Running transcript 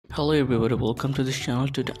Hello everybody, welcome to this channel.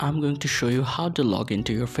 Today I'm going to show you how to log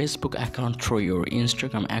into your Facebook account through your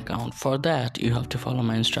Instagram account. For that, you have to follow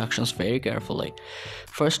my instructions very carefully.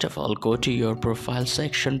 First of all, go to your profile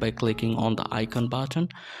section by clicking on the icon button.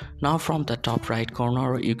 Now from the top right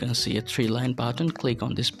corner, you can see a three-line button. Click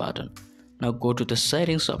on this button. Now go to the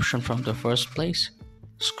settings option from the first place.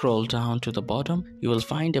 Scroll down to the bottom. You will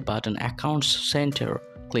find a button Accounts Center.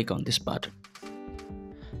 Click on this button.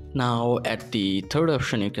 Now at the third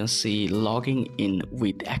option you can see logging in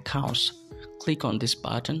with accounts. Click on this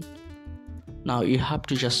button. Now you have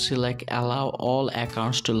to just select allow all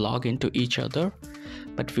accounts to log into each other,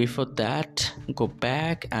 but before that go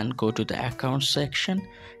back and go to the account section.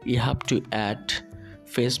 You have to add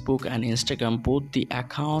Facebook and Instagram both the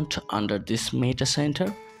account under this Meta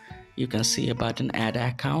Center. You can see a button add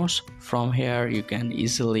accounts. From here you can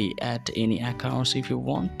easily add any accounts if you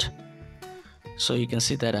want. So you can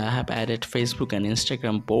see that I have added Facebook and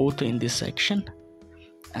Instagram both in this section,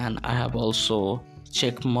 and I have also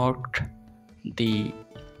check marked the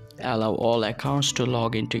allow all accounts to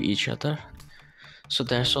log into each other. So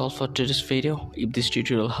that's all for today's video. If this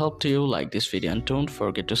tutorial helped you, like this video and don't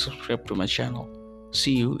forget to subscribe to my channel.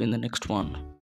 See you in the next one.